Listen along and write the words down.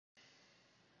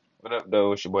What up,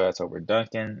 though? It's your boy October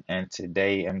Duncan, and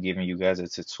today I'm giving you guys a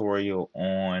tutorial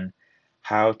on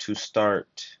how to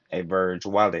start a Verge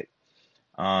wallet.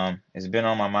 It's been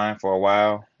on my mind for a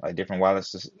while, like different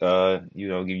wallets, give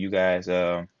you guys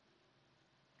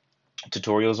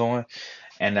tutorials on.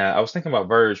 And I was thinking about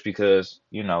Verge because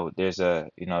there's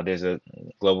a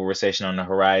global recession on the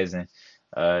horizon.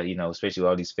 Especially with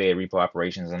all these Fed repo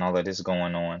operations and all of this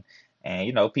going on.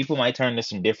 And people might turn to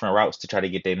some different routes to try to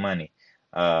get their money.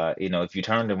 If you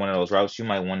turn to one of those routes, you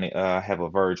might want to have a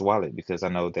Verge wallet because I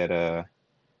know that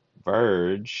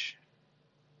Verge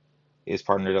is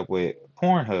partnered up with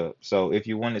Pornhub. So if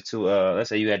you wanted to, let's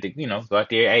say you had to, go out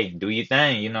there, hey, do your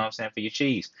thing, you know what I'm saying, for your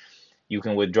cheese. You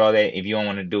can withdraw that if you don't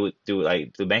want to do it through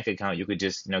like the bank account. You could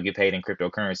just get paid in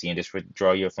cryptocurrency and just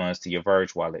withdraw your funds to your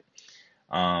Verge wallet.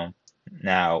 Um,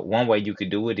 Now one way you could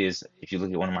do it is if you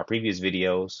look at one of my previous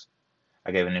videos,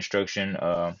 I gave an instructional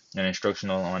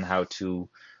on how to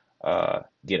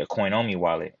get a Coinomi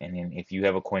wallet, and then if you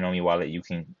have a Coinomi wallet, you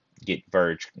can get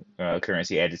Verge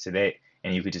currency added to that,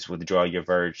 and you could just withdraw your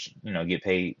Verge, get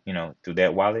paid, through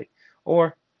that wallet,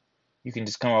 or you can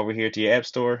just come over here to your app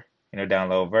store,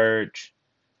 download Verge.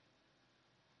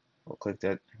 We'll click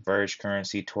that Verge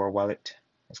currency Tor wallet.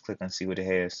 Let's click and see what it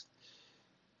has.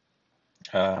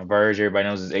 Verge, everybody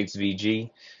knows is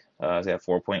XVG. It's at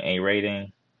 4.8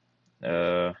 rating.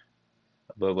 A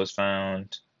bug was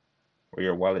found where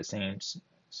your wallet seems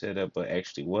set up, but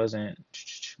actually wasn't.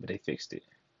 But they fixed it.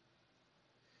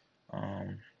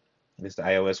 This is the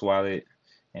iOS wallet,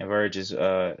 and Verge is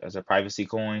as a privacy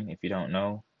coin. If you don't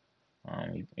know,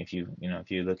 if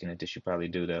you're looking at this, you probably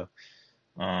do though.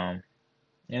 Um,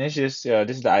 and it's just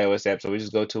this is the iOS app, so we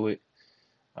just go to it.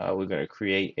 We're going to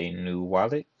create a new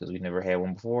wallet because we've never had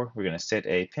one before. We're going to set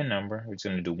a PIN number. We're just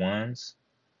going to do ones.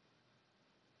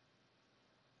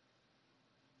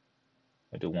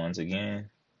 We'll do ones again.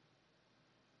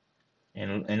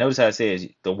 And notice how it says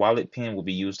the wallet PIN will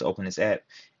be used to open this app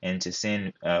and to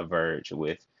send Verge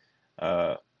with.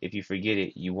 If you forget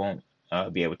it, you won't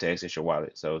be able to access your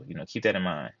wallet. So, keep that in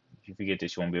mind. If you forget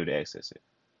this, you won't be able to access it.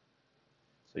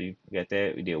 So you got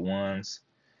that. We did ones.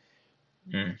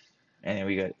 Mm. And then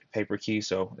we got paper key.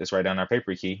 So let's write down our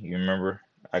paper key. You remember,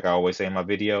 like I always say in my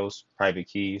videos, private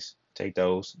keys. Take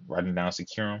those, write them down,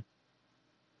 secure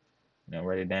them.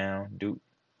 Write it down. Do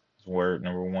word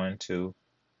number 1, 2.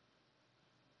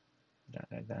 Jot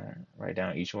that down. Write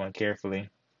down each one carefully.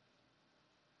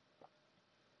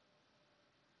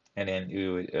 And then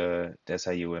you would that's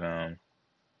how you would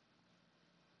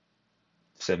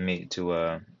submit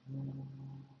to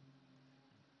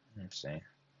let's see.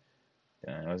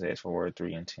 I was asked for word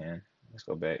 3 and 10. Let's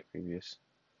go back previous.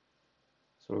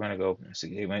 So we're gonna go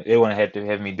see. They want to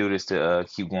have me do this to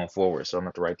keep going forward. So I'm gonna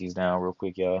have to write these down real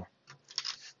quick, y'all.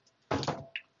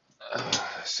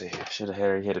 Let's see. I should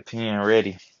have had a pen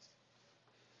ready,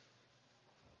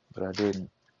 but I didn't.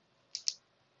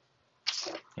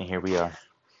 And here we are.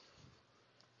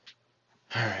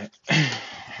 All right.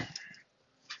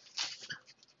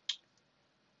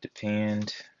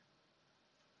 Depend,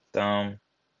 thumb,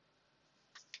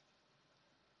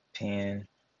 pen,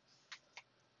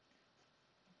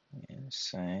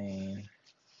 insane,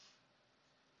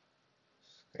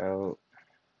 scout,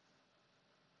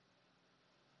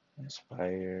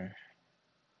 inspire,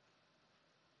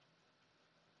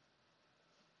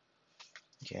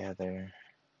 gather,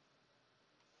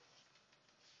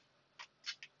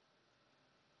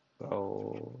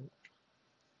 gold,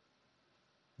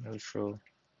 neutral,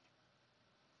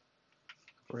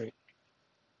 great,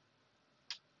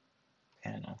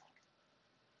 panel,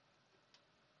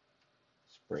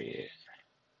 spread.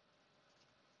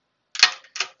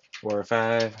 4 or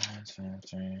 5, 1, 2,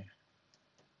 3,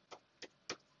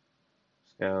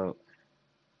 scout,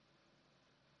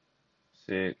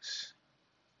 6,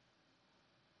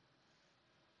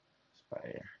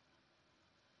 inspire.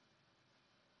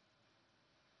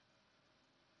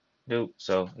 Nope.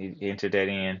 So you enter that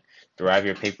in. Derive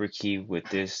your paper key with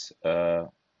this.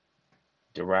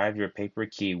 Derive your paper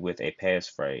key with a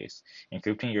passphrase.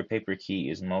 Encrypting your paper key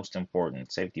is most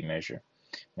important safety measure.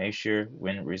 Make sure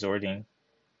when restoring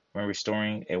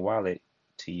a wallet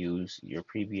to use your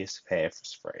previous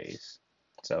passphrase.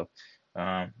 So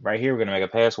right here we're gonna make a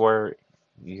password.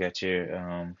 You got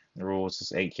your rules.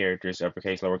 It's 8 characters,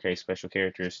 uppercase, lowercase, special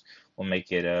characters. We'll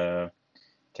make it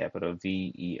capital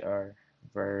VER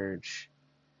Verge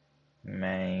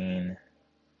main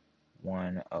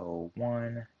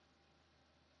 101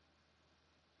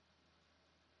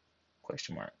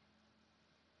 question mark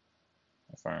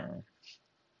confirm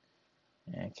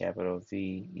and capital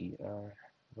VER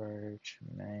Verge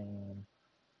main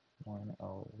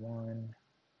 101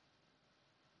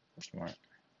 Question mark.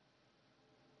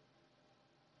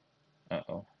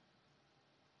 Uh-oh.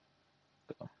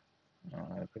 Oh,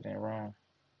 I put that wrong.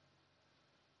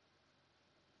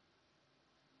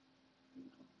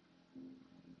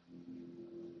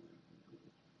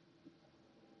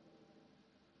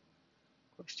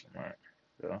 Question mark.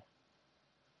 So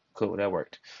cool, that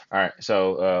worked. All right,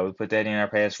 so we put that in our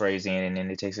passphrase in, and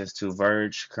then it takes us to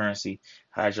Verge currency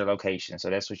hydrolocation. So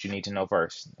that's what you need to know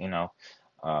first.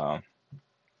 Um,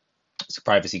 it's a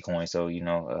privacy coin, so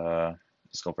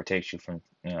it's gonna protect you from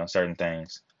certain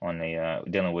things on the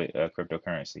dealing with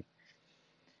cryptocurrency.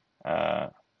 Uh,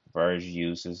 Verge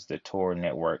uses the Tor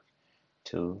network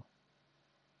to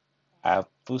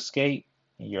obfuscate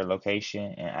your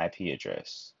location and IP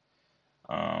address.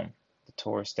 The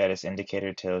Tor status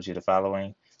indicator tells you the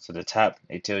following. So the top,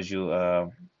 it tells you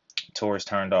Tor is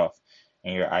turned off,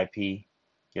 and your IP,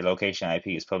 your location IP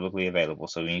is publicly available.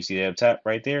 So when you see that up top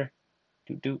right there,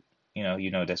 doot doot,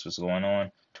 you know that's what's going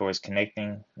on. Tor is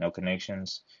connecting, no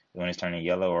connections. When it's turning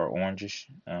yellow or orangish,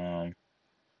 no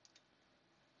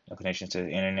connections to the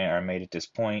internet are made at this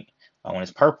point. When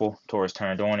it's purple, Tor is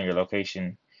turned on, and your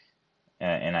location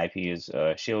and IP is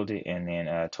shielded, and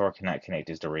then Tor cannot connect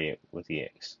is the red with the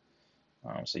X.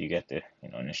 So you get the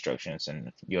instructions,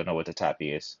 and you'll know what the top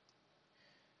is.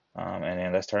 And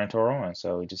then let's turn Tor on.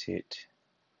 So we just hit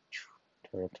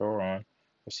turn Tor on.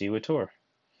 Proceed with Tor.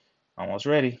 Almost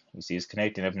ready. You see it's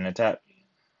connecting up in the top.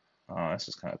 Oh, this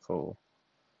is kind of cool.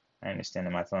 I understand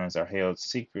that my funds are held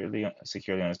secretly,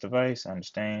 securely on this device. I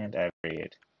understand. I've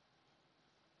read.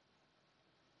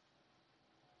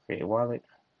 Create wallet.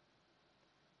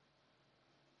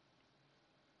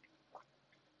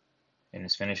 And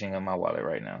it's finishing up my wallet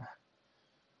right now.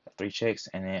 3 checks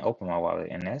and then open my wallet.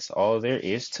 And that's all there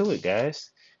is to it,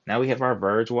 guys. Now we have our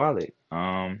Verge wallet.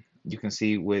 You can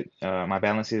see with my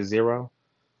balance is 0.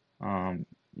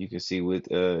 You can see with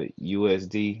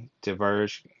USD to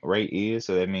Verge rate is,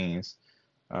 so that means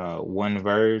one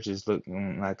Verge is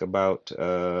looking like about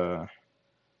not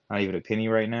even a penny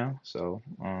right now. So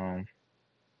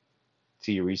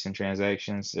see your recent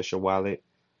transactions, that's your wallet.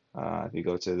 If you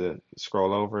go to the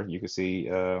scroll over, you can see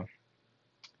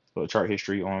little chart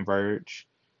history on Verge.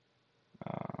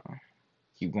 Uh,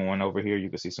 keep going over here, you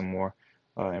can see some more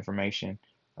information,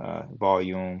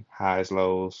 volume, highs,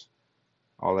 lows,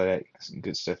 all of that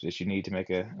good stuff that you need to make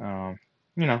that you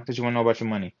want to know about your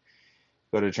money.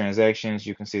 Go to transactions,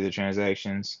 you can see the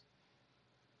transactions.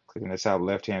 Click in the top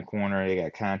left-hand corner, they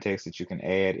got context that you can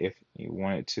add if you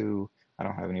wanted to. I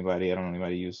don't know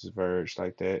anybody uses Verge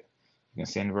like that. You can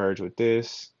send Verge with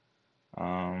this.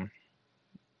 I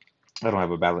don't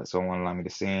have a balance, so it won't allow me to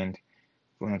send.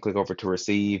 We're gonna click over to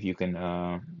receive. You can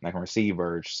I can receive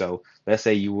Verge. So let's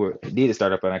say you did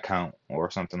start up an account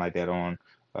or something like that on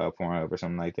Pornhub or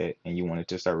something like that, and you wanted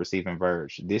to start receiving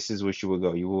Verge. This is what you would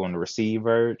go. You would want to receive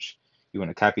Verge. You want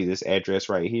to copy this address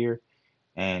right here,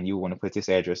 and you want to put this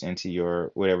address into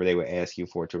your whatever they would ask you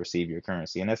for to receive your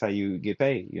currency, and that's how you get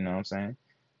paid. You know what I'm saying?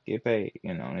 Get paid.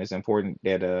 And it's important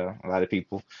that a lot of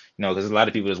people, because a lot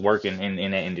of people is working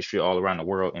in that industry all around the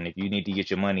world, and if you need to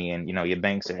get your money and your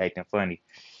banks are acting funny,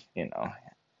 you know,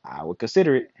 I would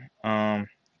consider it.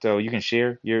 So you can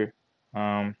share your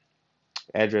um,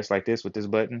 address like this with this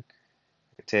button,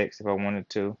 text if I wanted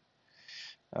to,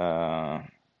 uh,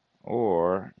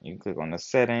 or you can click on the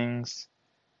settings.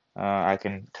 I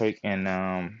can take and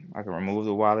I can remove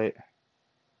the wallet,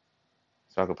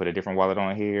 so I could put a different wallet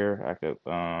on here. I could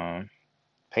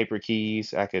paper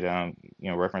keys. I could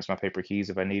reference my paper keys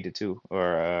if I needed to,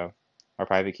 or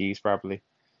private keys properly.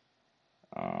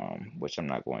 Which I'm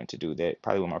not going to do that.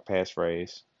 Probably with my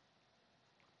passphrase,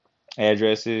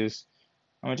 addresses.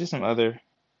 Just some other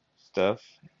stuff.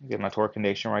 Get my Tor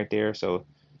connection right there, so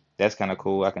that's kind of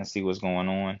cool. I can see what's going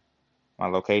on. My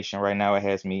location right now, it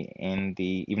has me in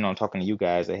even though I'm talking to you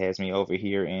guys, it has me over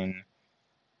here in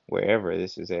wherever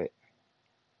this is at.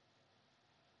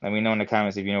 Let me know in the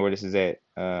comments if you know where this is at.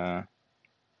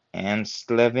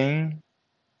 Amstelving,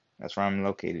 that's where I'm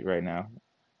located right now,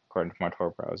 according to my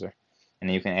Tor browser. And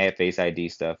then you can add Face ID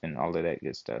stuff and all of that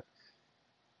good stuff.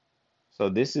 So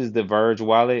this is the Verge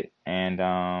wallet, and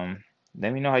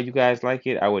let me know how you guys like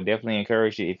it. I would definitely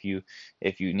encourage it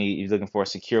if you're looking for a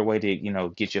secure way to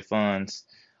get your funds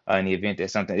in the event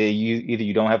that something either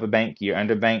you don't have a bank, you're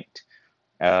underbanked,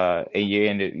 and you're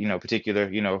in the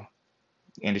particular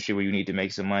industry where you need to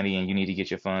make some money and you need to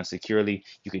get your funds securely.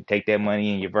 You could take that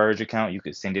money in your Verge account, you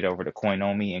could send it over to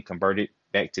Coinomi and convert it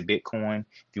back to Bitcoin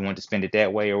if you want to spend it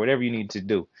that way or whatever you need to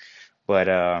do.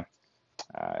 But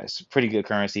it's a pretty good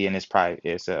currency, and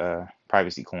it's a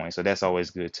privacy coin, so that's always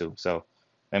good too. So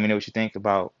let me know what you think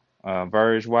about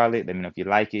Verge wallet. Let me know if you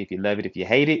like it, if you love it, if you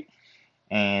hate it.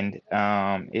 And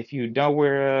if you know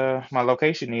where my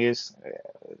location is,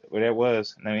 where that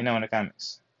was, let me know in the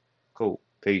comments. Cool.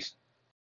 Peace.